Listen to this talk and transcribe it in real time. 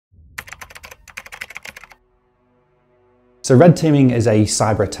So red teaming is a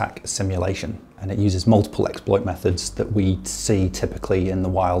cyber attack simulation, and it uses multiple exploit methods that we see typically in the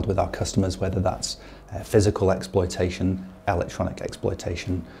wild with our customers, whether that's physical exploitation, electronic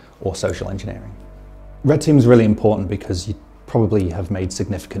exploitation, or social engineering. Red team is really important because you probably have made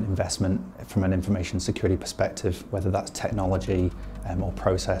significant investment from an information security perspective, whether that's technology or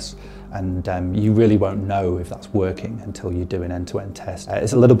process, and you really won't know if that's working until you do an end-to-end test.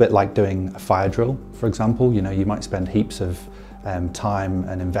 It's a little bit like doing a fire drill, for example. You know, you might spend heaps of time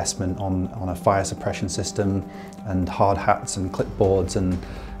and investment on a fire suppression system and hard hats and clipboards,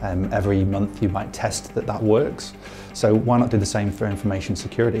 and every month you might test that works. So why not do the same for information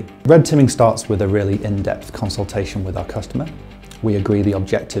security? Red teaming starts with a really in-depth consultation with our customer. We agree the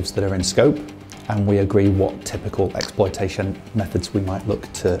objectives that are in scope, and we agree what typical exploitation methods we might look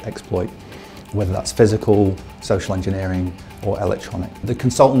to exploit, whether that's physical, social engineering, or electronic. The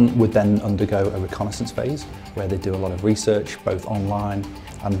consultant would then undergo a reconnaissance phase where they do a lot of research, both online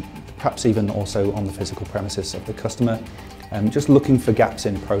and perhaps even also on the physical premises of the customer, just looking for gaps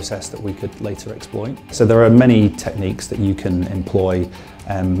in process that we could later exploit. So there are many techniques that you can employ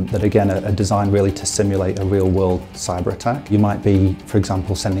that again are designed really to simulate a real world cyber attack. You might be, for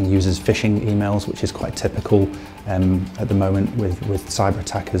example, sending users phishing emails, which is quite typical at the moment with cyber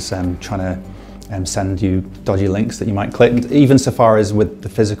attackers trying to send you dodgy links that you might click, even so far as with the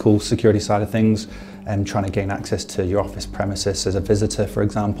physical security side of things, trying to gain access to your office premises as a visitor, for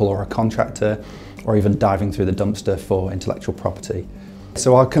example, or a contractor, or even diving through the dumpster for intellectual property.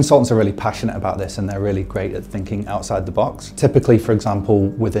 So our consultants are really passionate about this, and they're really great at thinking outside the box. Typically, for example,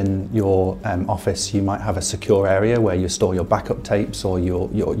 within your office, you might have a secure area where you store your backup tapes or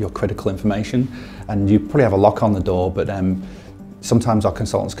your critical information, and you probably have a lock on the door, but sometimes our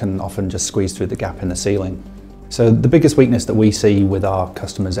consultants can often just squeeze through the gap in the ceiling. So the biggest weakness that we see with our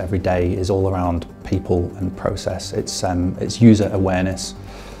customers every day is all around people and process. It's user awareness.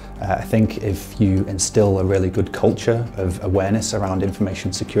 I think if you instill a really good culture of awareness around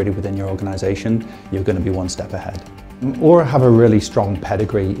information security within your organisation, you're going to be one step ahead. Or have a really strong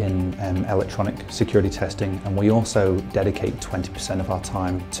pedigree in electronic security testing, and we also dedicate 20% of our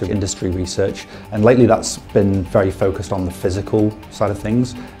time to industry research, and lately that's been very focused on the physical side of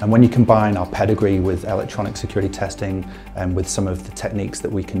things. And when you combine our pedigree with electronic security testing and with some of the techniques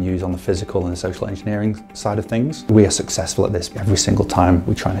that we can use on the physical and the social engineering side of things, we are successful at this every single time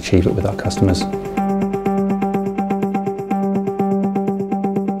we try and achieve it with our customers.